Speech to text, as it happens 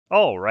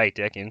Alright,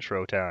 deck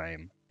intro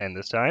time. And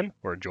this time,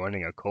 we're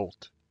joining a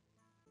cult.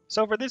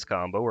 So for this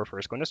combo, we're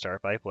first going to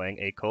start by playing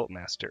a Cult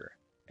Master.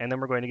 And then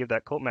we're going to give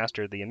that Cult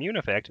Master the immune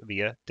effect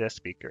via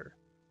Deathspeaker.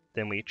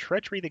 Then we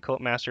Treachery the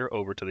Cult Master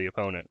over to the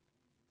opponent.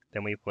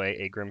 Then we play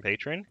a Grim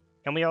Patron,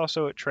 and we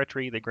also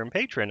Treachery the Grim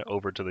Patron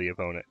over to the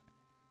opponent.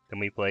 Then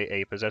we play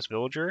a Possessed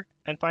Villager,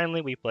 and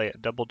finally we play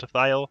double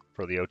Defile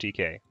for the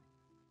OTK.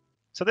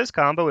 So this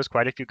combo is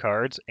quite a few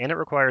cards, and it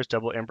requires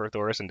double Emperor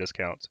Thoris and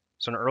discounts,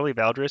 so an early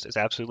Valdris is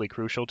absolutely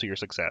crucial to your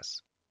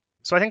success.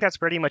 So I think that's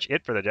pretty much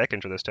it for the deck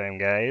intro this time,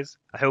 guys.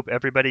 I hope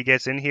everybody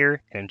gets in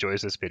here and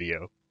enjoys this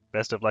video.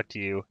 Best of luck to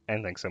you,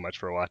 and thanks so much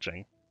for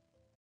watching.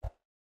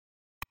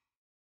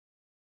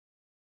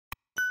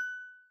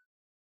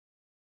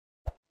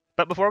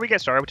 But before we get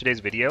started with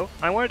today's video,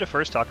 I wanted to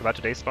first talk about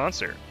today's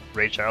sponsor,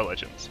 Raid Shadow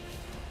Legends.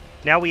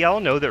 Now we all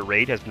know that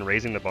Raid has been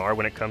raising the bar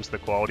when it comes to the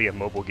quality of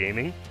mobile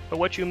gaming, but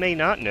what you may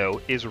not know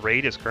is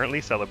Raid is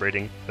currently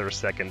celebrating their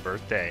second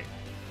birthday.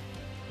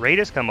 Raid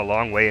has come a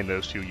long way in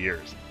those 2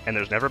 years, and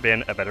there's never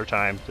been a better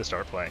time to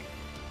start playing.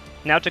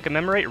 Now to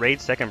commemorate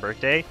Raid's second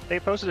birthday,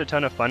 they posted a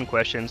ton of fun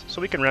questions so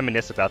we can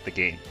reminisce about the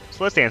game,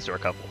 so let's answer a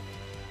couple.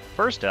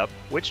 First up,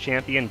 which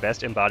champion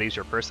best embodies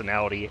your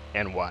personality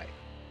and why?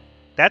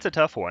 That's a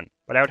tough one,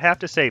 but I would have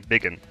to say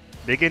Biggin.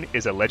 Biggin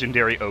is a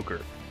legendary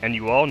ogre, and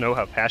you all know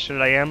how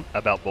passionate I am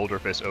about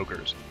Boulderfist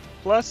ogres.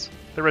 Plus,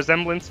 the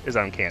resemblance is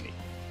uncanny.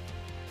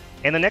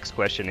 And the next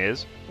question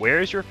is,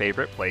 where is your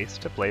favorite place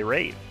to play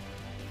Raid?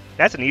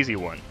 That's an easy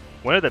one.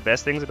 One of the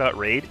best things about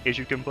Raid is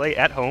you can play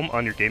at home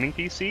on your gaming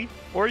PC,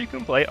 or you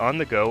can play on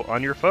the go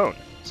on your phone.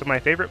 So my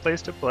favorite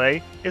place to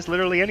play is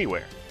literally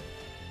anywhere.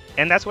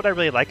 And that's what I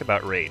really like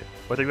about Raid.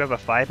 Whether you have a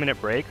 5-minute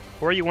break,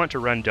 or you want to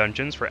run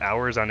dungeons for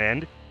hours on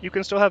end, you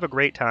can still have a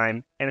great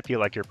time and feel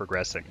like you're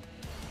progressing.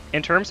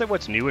 In terms of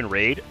what's new in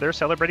Raid, they're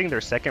celebrating their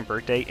second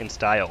birthday in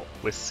style,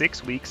 with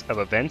 6 weeks of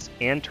events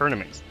and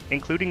tournaments,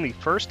 including the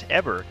first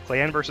ever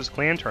clan vs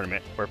clan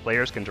tournament where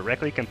players can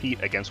directly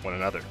compete against one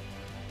another.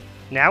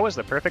 Now is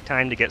the perfect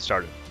time to get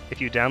started.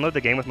 If you download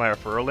the game with my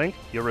referral link,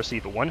 you'll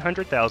receive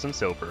 100,000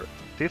 silver,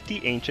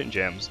 50 ancient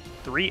gems,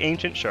 3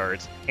 ancient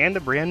shards, and the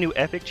brand new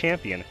epic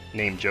champion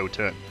named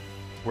Jotun.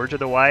 Word to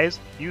the wise,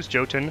 use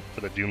Jotun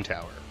for the Doom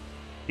Tower.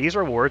 These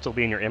rewards will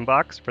be in your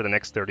inbox for the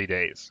next 30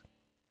 days.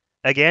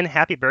 Again,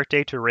 happy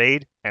birthday to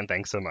Raid, and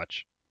thanks so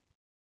much.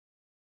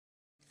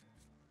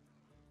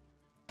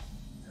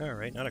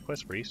 Alright, not a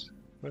quest priest.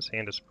 This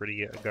hand is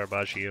pretty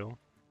garbaggio.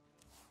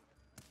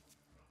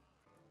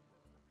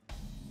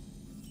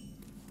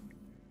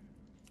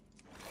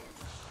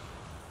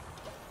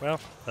 Well,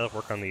 that'll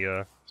work on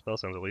the spell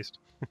sounds at least.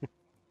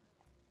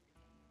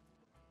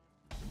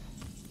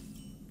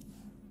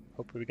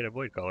 Hopefully we get a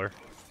Void Caller.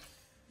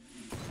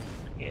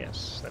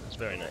 Yes, that is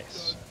very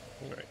nice.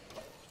 Alright,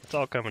 it's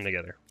all coming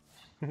together.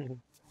 I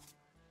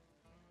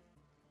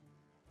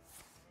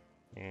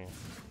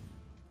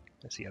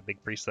see a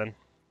big priest then.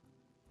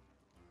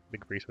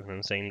 Big priest with an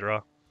insane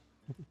draw.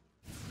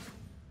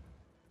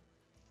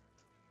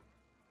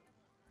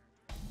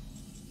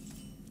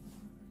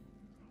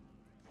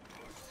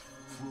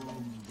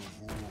 From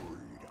the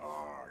void I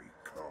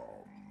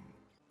come.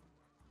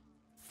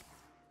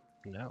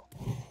 No.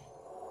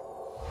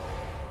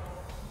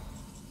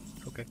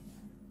 Okay.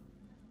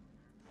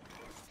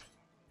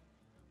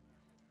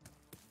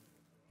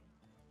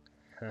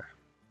 Huh.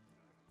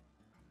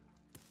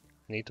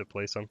 Need to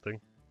play something.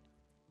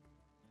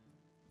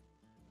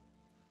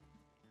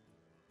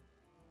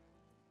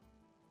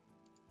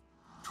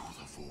 To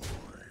the void.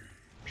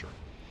 Sure.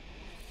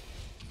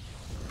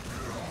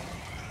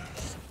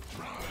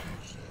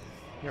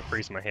 I'm gonna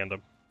freeze my hand up.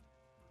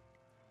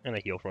 And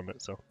I heal from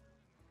it, so.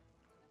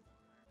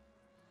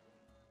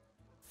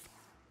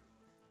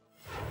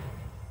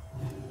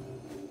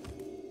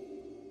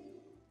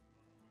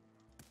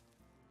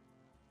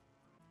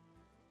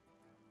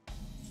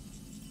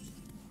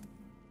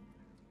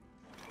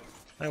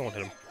 I won't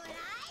hit him.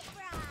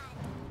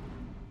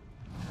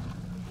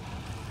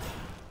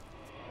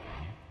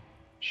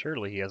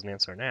 Surely he has an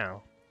answer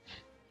now.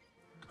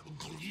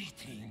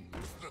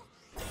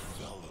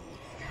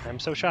 I'm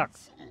so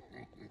shocked.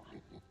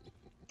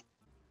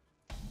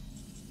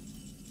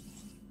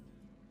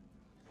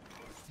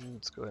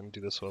 Let's go ahead and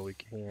do this while we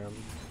can.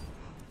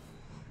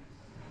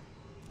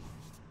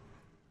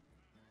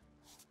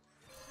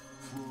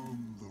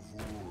 From the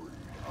void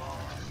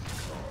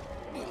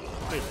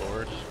Good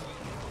lord.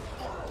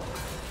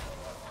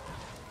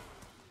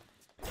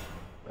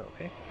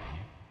 Okay.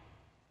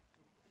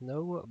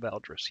 No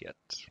Valdris yet.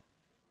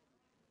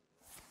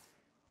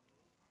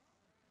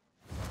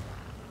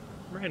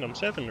 Random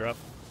 7-drop.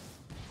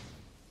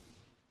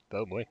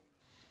 Oh boy.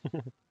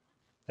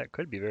 That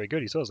could be very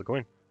good. He still has a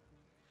coin.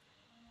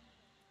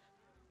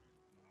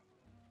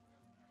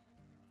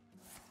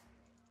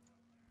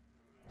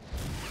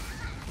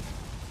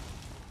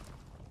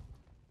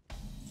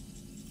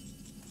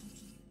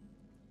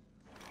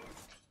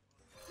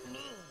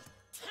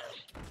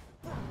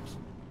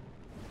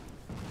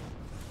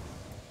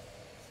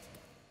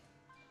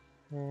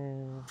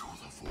 to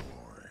the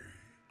void.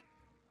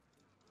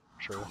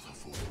 Sure.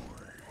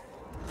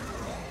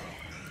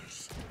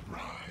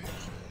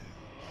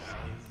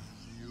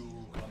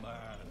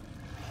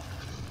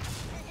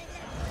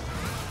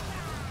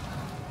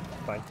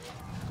 Fine.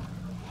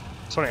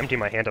 Just want to empty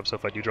my hand up so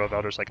if I do draw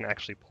Valders, I can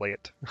actually play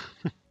it.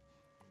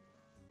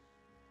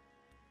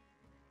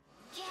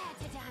 Care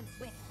to dance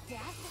with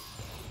death?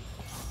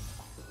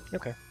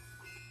 Okay.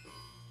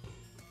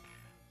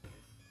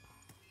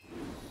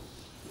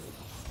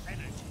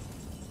 Energy,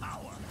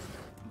 power.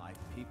 My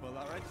people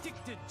are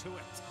addicted to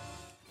it.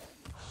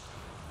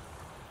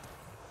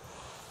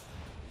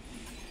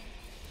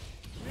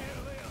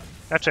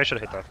 Actually, I should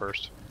have hit that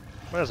first.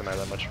 Well, it doesn't matter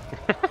that much.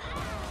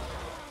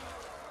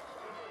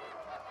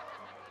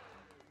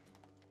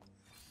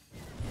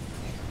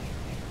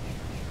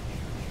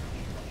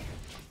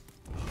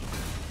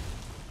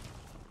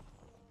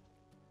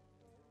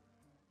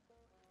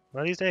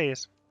 One of these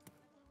days.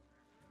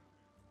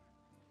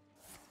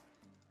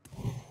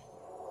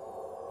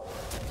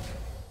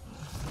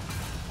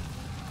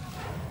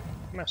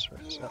 Master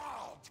Race.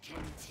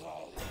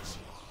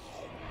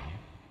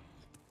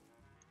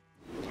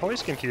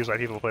 Always confused why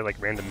people play like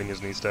random minions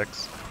in these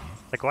decks.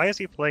 Like, why is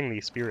he playing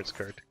the Spirits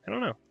card? I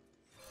don't know.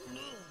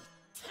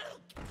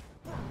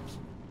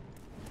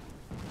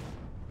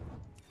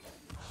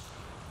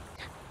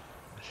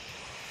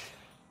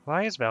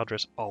 Why is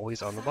Valdris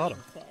always on the bottom?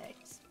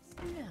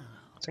 No,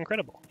 It's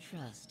incredible.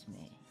 trust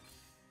me.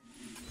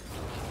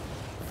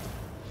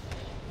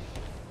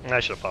 I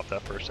should have popped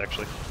that first,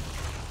 actually.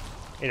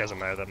 It doesn't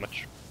matter that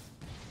much.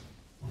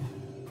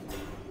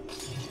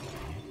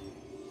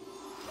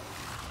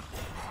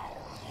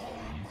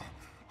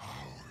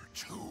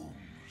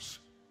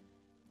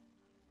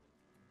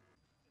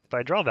 If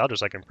I draw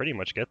Valdris, I can pretty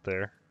much get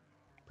there.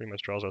 Pretty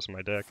much draws us in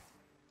my deck.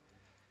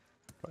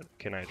 But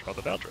can I draw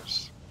the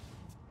Valdris?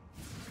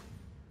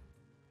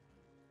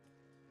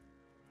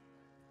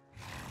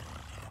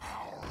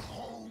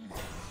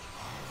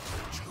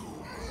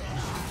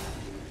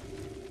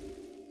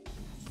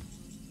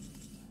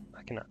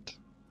 I cannot.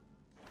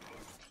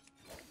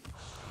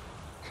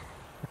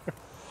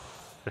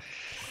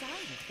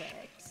 Side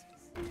effects?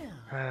 No.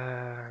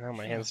 Now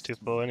my hand's too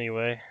full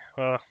anyway.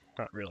 Well,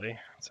 not really.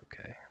 It's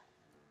okay.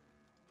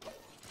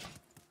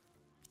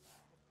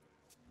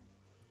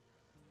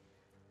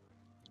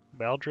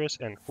 Valdris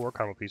and 4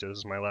 combo pieces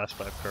is my last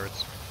 5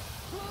 cards.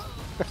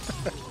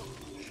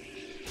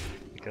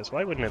 Because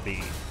why wouldn't it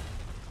be?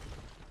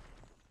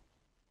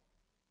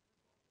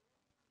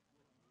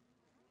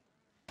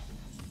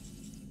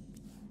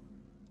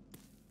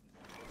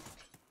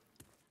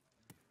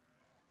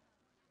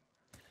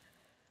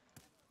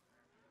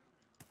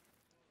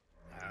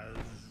 As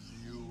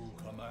you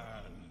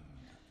command.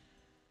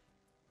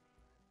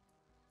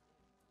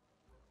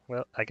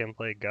 Well, I can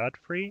play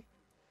Godfrey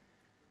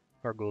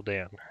or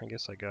Gul'dan. I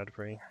guess I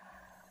Godfrey.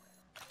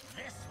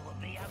 This will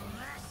be a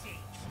mercy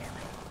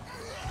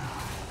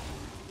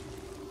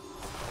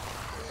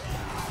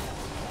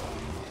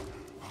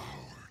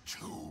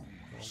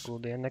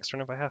Gul'dan next turn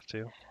if I have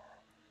to.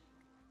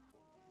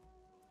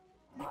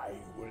 I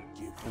will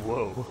give you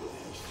Whoa.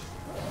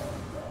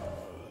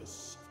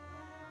 this.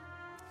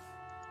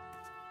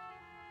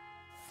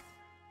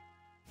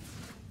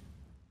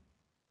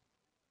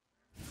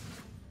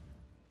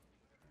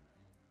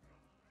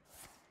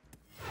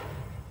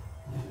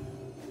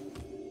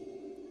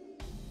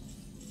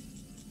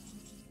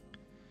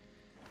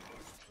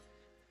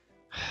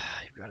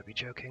 You've got to be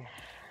joking.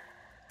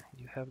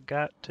 You have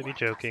got to be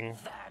joking.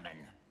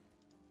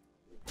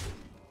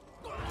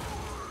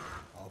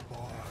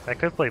 I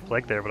could play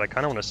Plague there, but I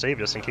kind of want to save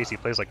just in case he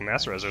plays like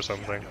Master Res or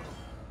something.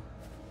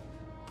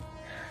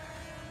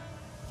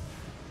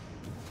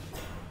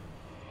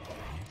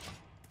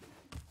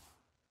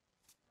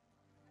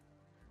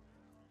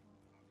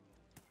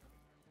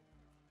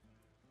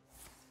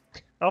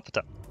 Off the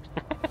top.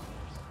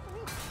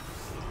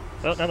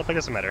 Well, now the play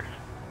doesn't matter.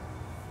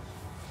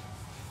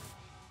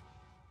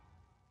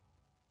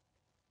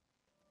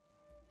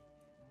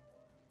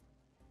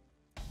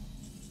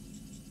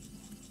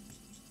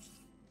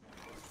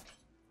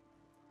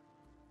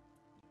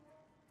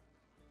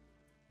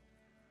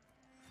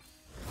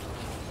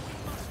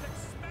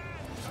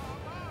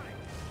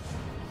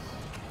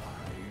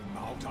 I'm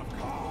out of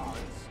cards.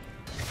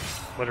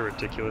 What a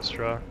ridiculous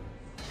draw.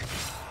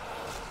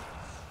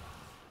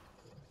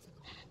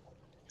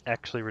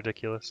 Actually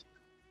ridiculous.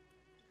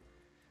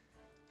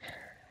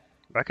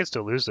 I could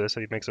still lose this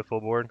if he makes a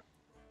full board.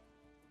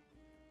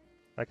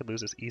 I could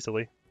lose this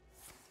easily.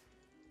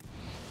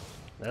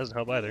 That doesn't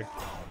help either.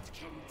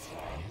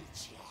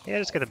 Yeah,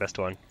 just get the best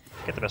one.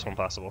 Get the best one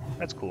possible.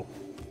 That's cool.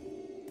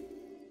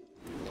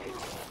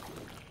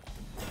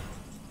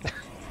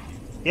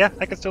 Yeah,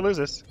 I could still lose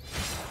this.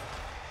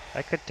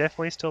 I could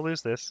definitely still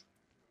lose this.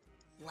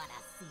 Wanna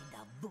see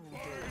the voodoo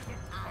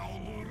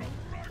I do?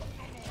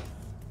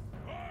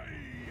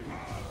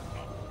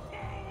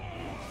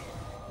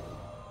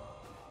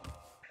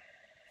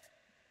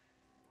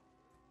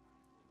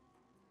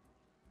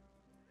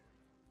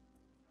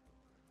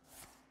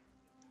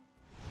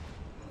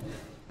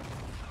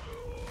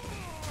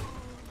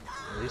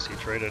 least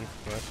he traded,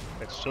 but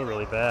it's still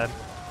really bad.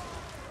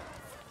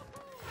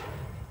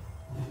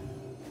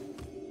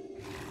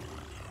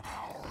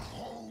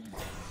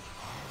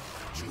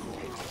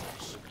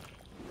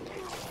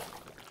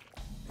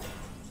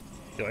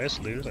 Do I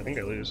just lose? I think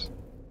I lose.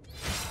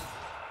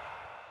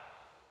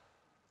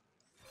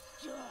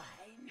 Join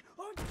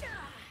or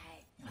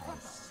die. I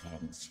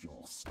sense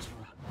your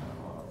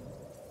struggle.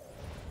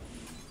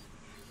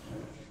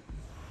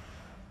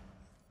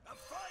 A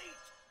fight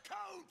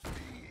counts!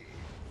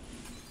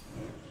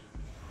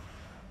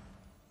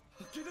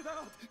 Get it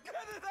out! Get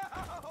it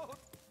out!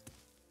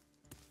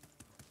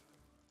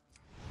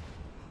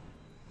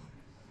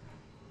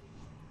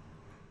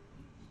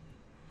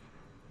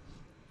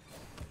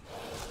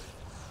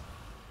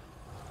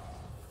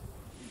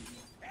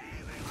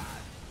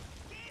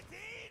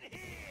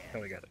 Oh,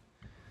 we got it.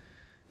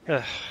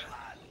 Ugh.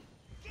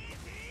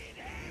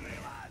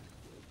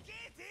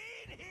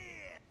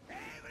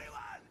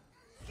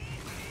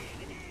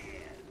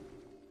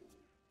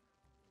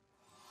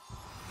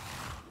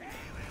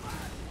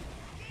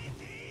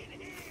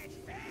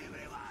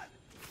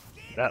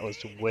 That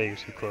was way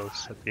too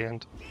close at the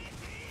end.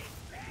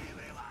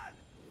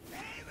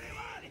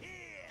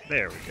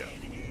 There we go.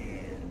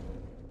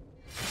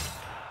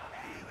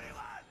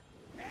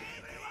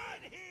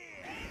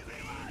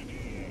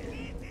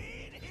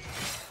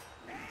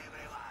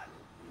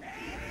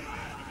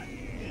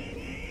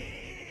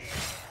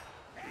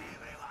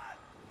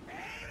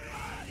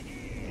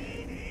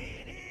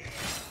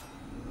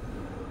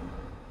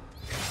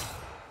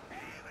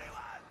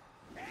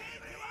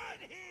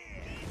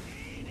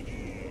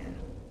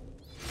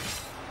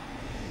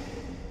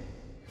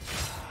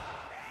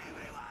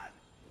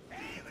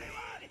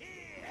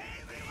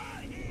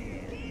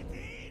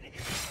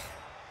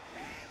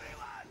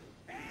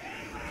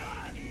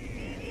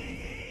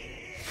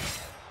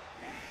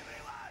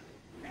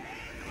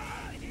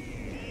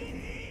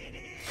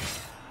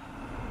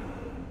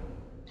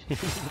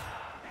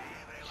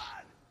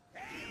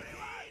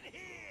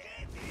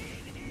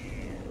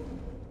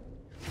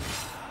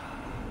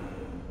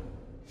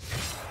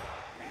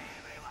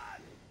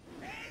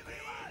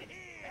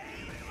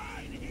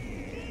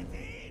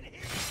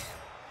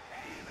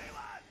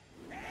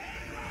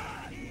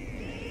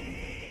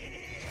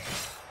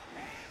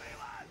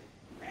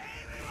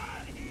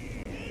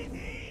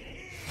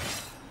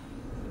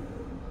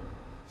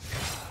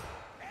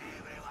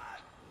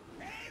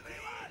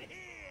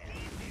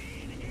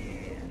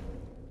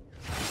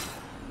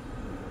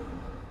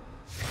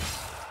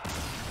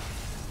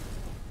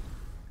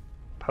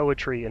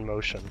 Poetry in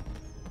motion.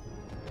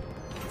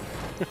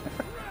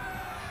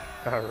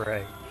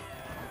 Alright.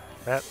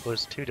 That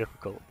was too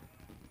difficult.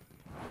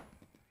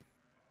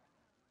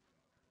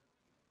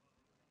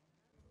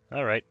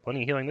 Alright,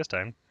 plenty of healing this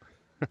time.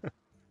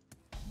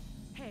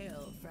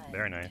 Hail, friend.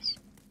 Very nice.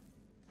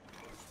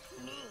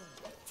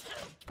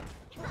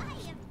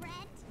 Hiya, friend.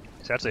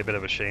 It's actually a bit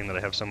of a shame that I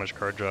have so much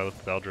card draw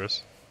with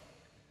Valdris.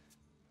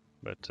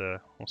 But,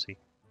 we'll see.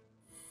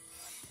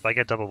 If I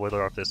get double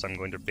Wither off this, I'm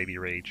going to Baby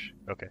Rage.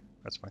 Okay,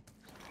 that's fine.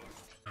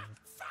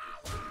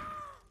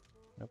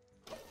 Nope.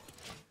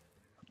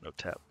 No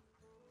tap.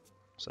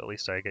 So at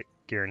least I get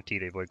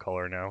guaranteed a Void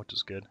Caller now, which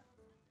is good.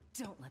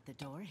 Don't let the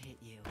door hit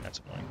you. That's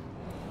annoying.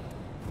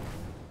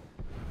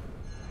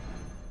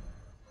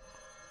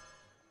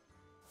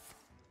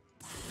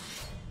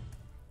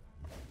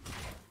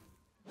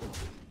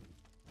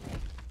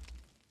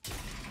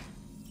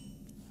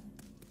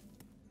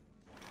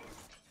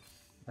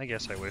 I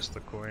guess I waste the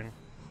coin.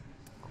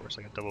 Of course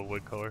I get double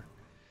Void Caller.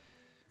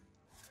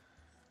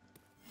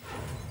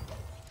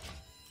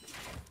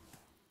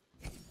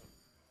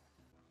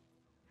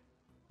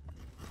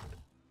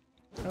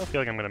 I don't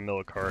feel like I'm gonna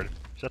mill a card.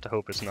 Just have to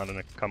hope it's not in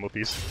a combo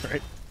piece,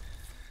 right?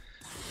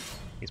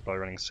 He's probably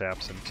running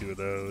saps and two of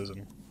those,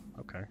 and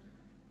okay.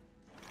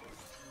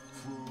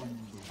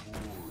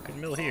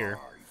 Can mill here.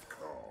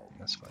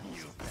 That's fine.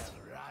 You fell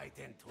right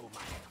into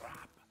my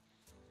trap.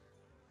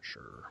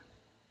 Sure.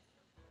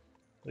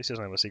 At least he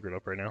doesn't have a secret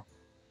up right now.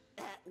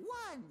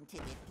 One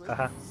ticket, please.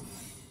 Haha.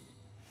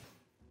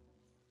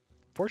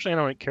 Fortunately,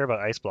 I don't care about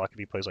Ice Block if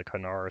he plays like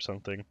Hanar or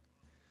something.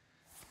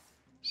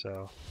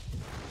 So.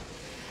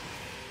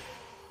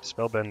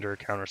 Spellbender,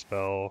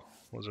 Counterspell,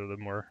 those are the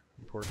more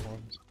important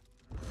ones.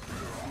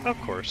 Of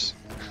course.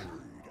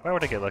 Why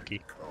would I get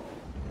lucky?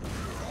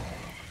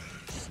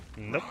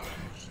 Nope.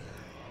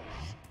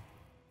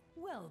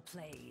 Well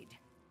played.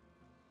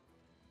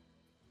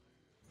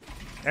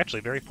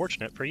 Actually, very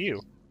fortunate for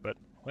you, but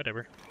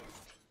whatever.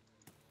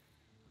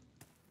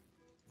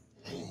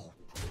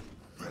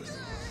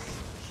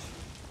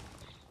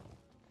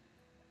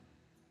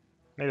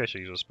 Maybe I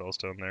should use a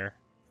Spellstone there.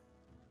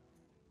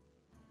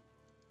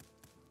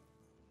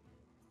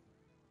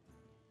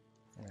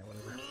 Yeah,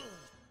 whatever.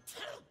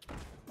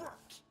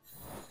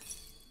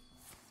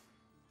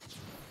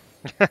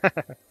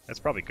 That's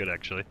probably good,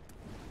 actually.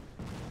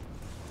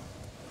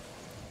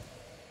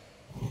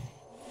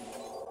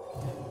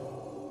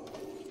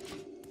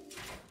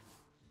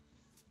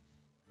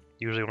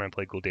 Usually when I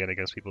play Gul'dan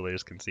against people, they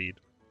just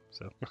concede.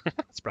 so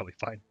it's probably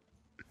fine.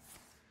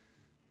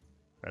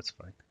 That's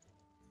fine.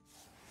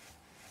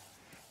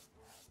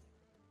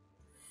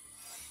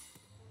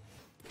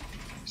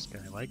 This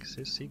guy likes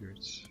his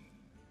secrets.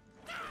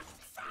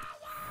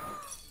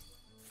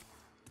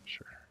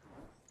 Sure.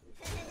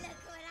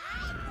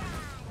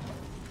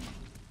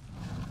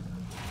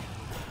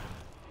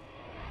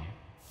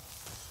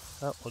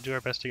 Well, we'll do our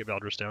best to get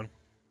Valdris down.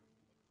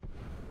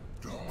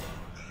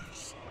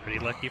 Pretty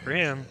lucky for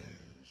him.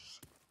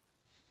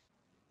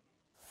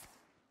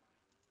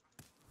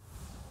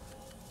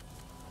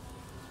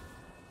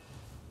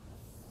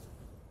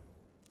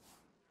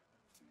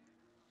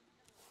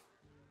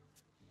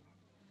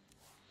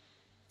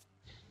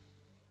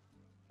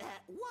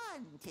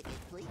 One ticket,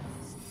 please.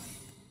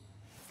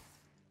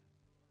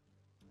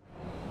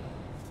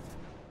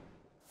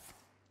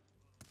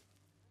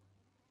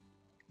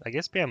 I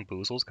guess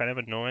Bamboozle's kind of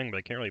annoying, but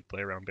I can't really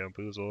play around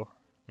Bamboozle.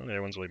 None of the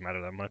other ones really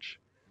matter that much.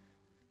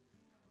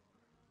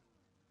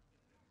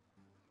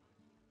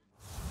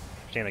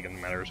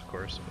 Shenanigan matters, of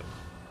course, but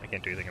I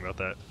can't do anything about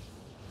that.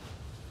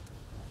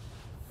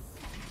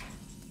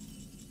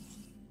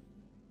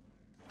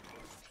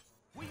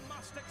 We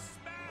must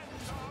expand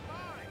our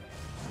minds.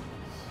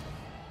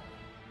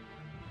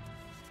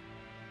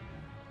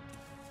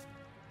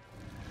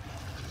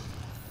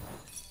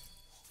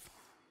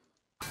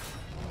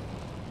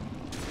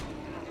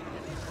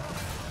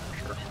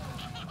 Sure.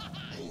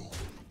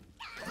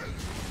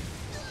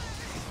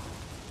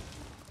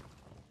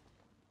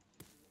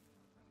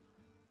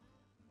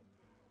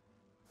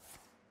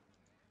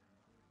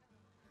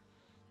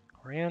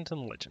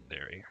 Random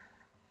legendary.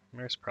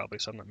 There's probably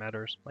some that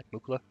matters, like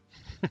Mukla.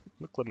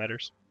 Mukla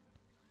matters.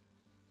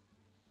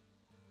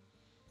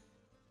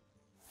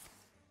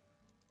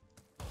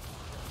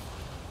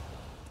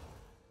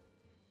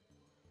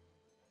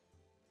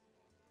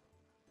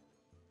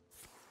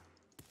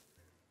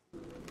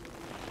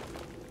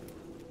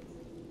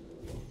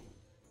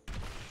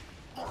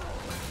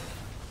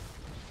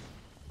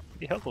 It'd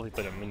be helpful if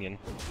we put a minion.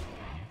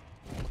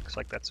 Looks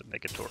like that's a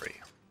Negatory.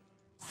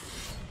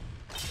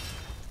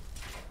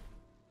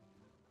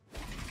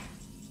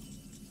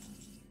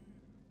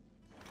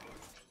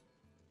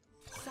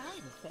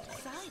 Side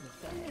effects. Side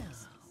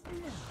effects.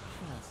 No,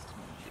 trust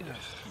me.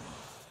 Trust me.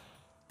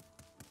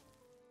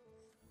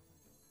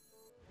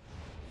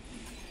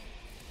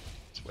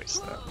 Let's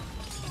waste that.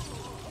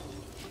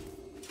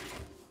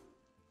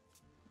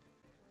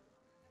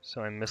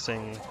 So I'm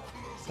missing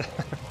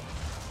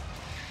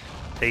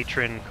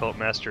Patron,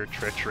 Cultmaster,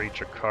 Treachery,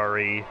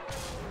 Chakari,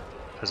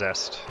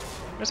 Possessed.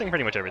 Missing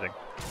pretty much everything.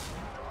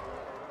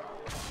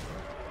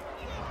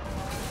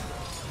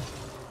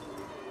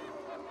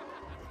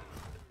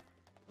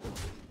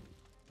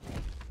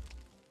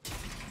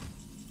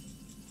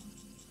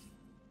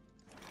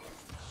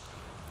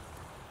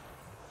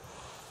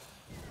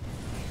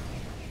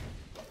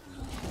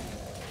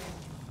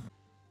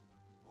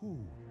 Who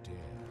dares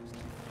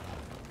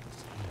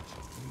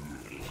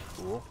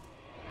to Cool.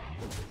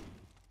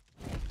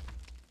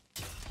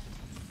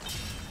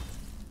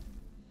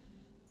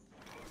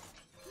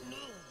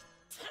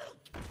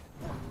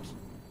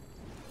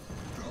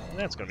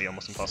 That's going to be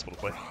almost impossible to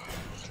play.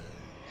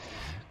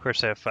 Of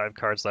course, I have 5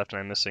 cards left, and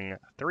I'm missing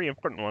 3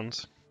 important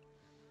ones.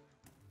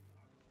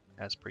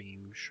 As per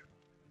usual.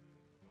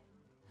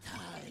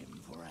 Time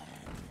for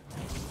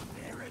an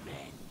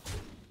experiment.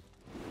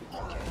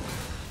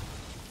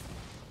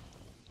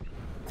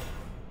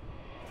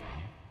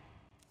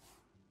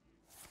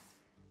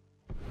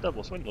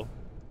 Double Swindle.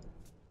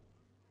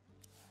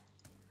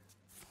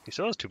 He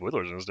still has 2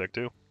 Boilers in his deck,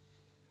 too.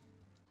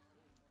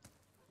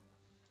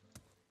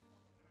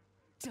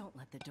 Don't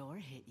let the door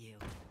hit you.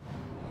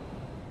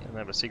 Doesn't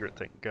have a secret,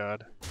 thank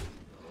God.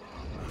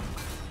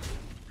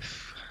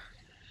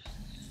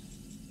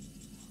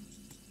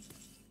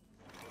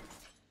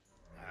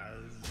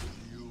 as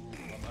you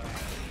command?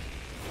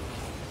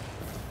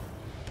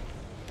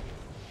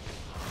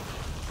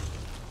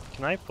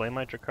 Can I play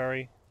my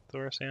Drakari,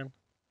 Thorsan?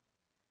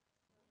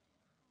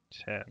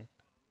 10.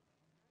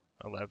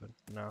 11.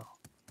 No.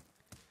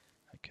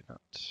 I cannot.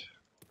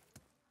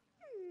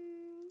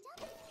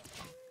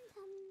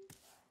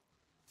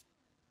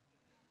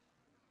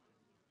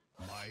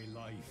 My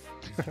life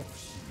is your shield.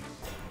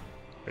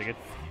 Pretty good.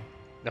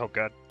 Oh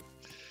God.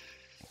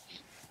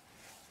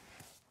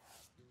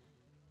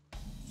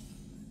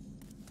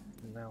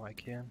 Now I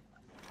can.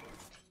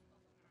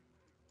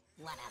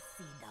 Wanna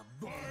see the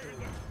voodoo?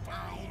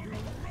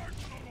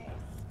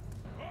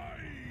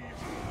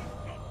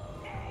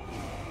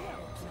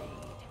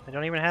 I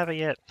don't even have it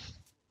yet.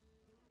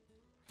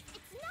 It's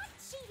not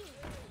cheating.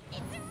 It's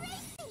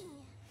racing.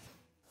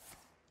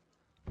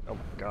 Oh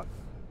my God. I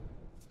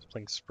was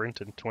playing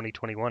Sprint in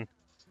 2021.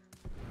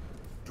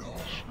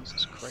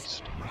 Jesus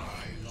Christ. My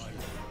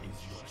life is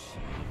your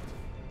shield.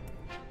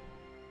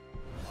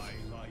 My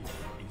life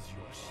is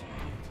your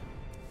shield.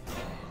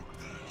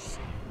 Darkness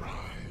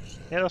rises.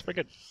 Yeah, that was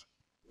pretty good.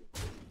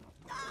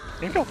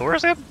 You can kill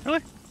Thorsan?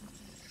 Really?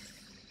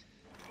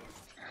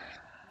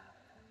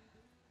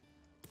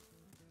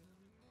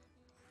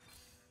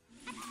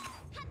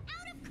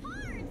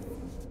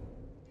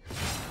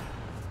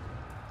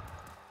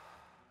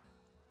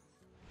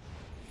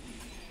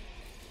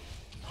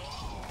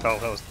 Oh,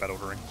 that was bad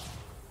overing.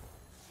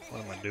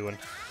 What am I doing?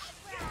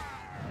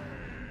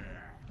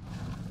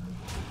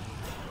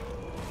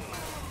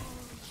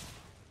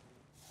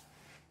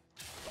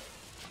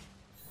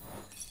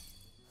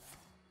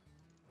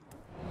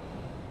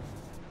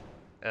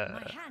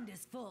 My hand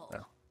is full.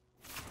 Oh.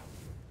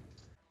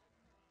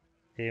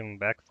 Aim,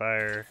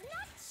 backfire. It's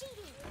not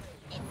cheating.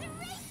 It's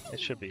racing. It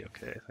should be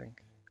okay, I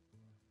think.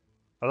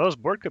 Although his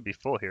board could be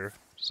full here,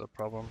 which is a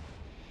problem.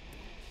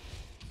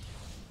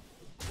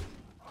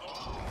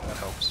 That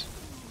helps.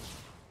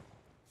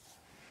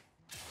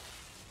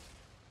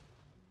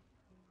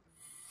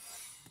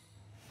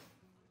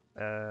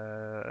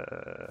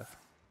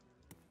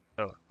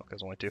 Oh, okay,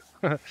 there's only 2.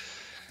 I was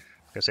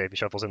gonna say, if he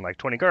shuffles in like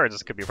 20 cards,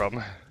 this could be a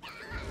problem.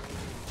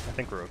 I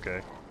think we're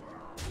okay.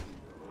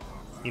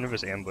 Even if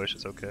it's ambush,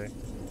 it's okay.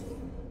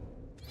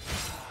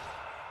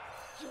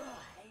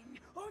 Join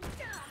or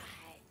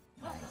die.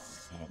 I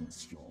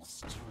sense your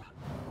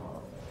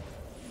struggle.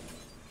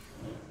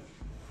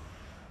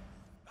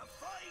 A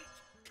fight!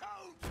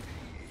 Count!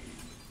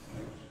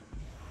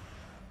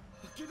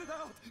 Get it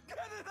out! Get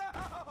it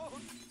out!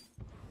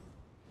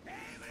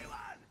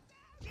 Everyone!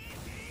 Get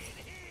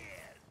in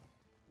here!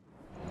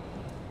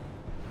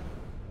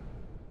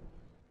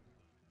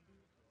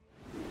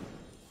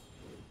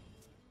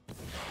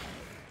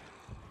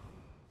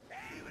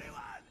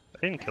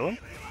 I didn't kill him?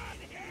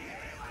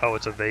 Oh,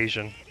 it's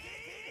evasion.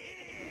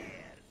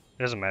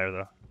 It doesn't matter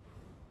though.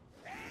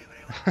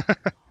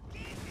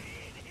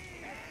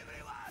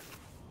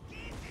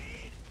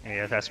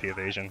 Yeah, it has to be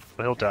evasion.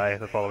 But he'll die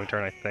the following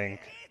turn, I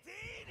think.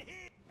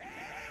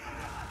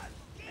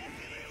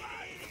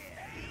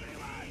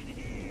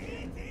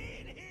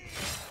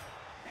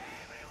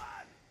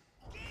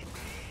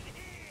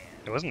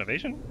 It wasn't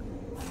evasion?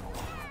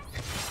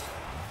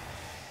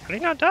 How did he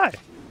not die?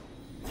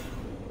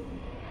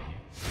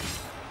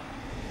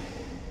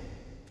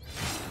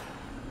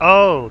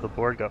 Oh, the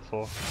board got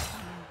full.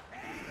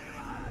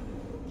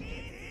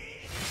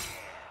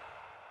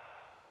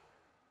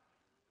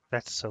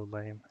 That's so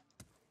lame.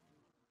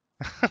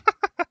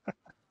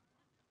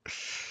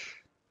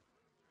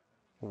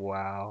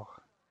 Wow.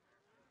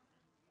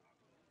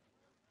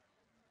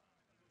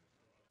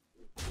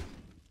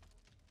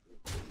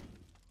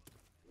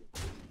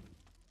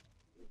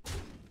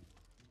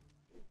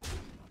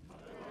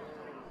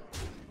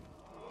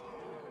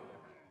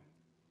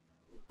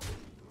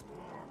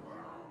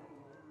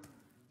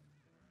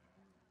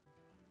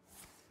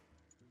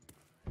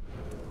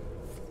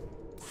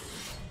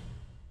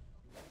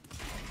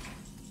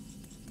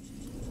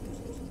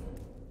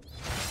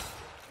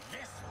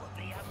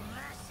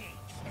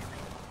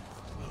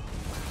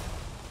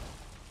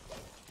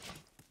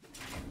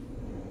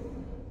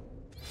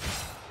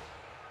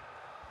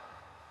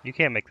 You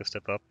can't make this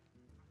step up.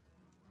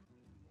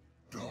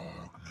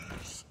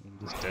 Darkness.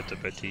 I'm just dead to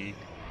fatigue.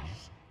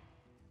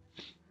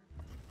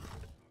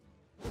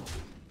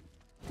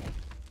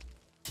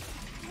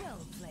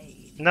 Well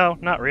played. No,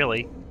 not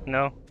really.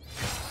 No.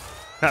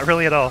 Not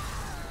really at all.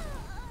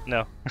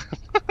 No.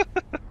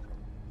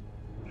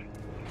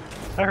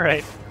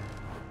 Alright.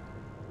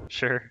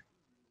 Sure.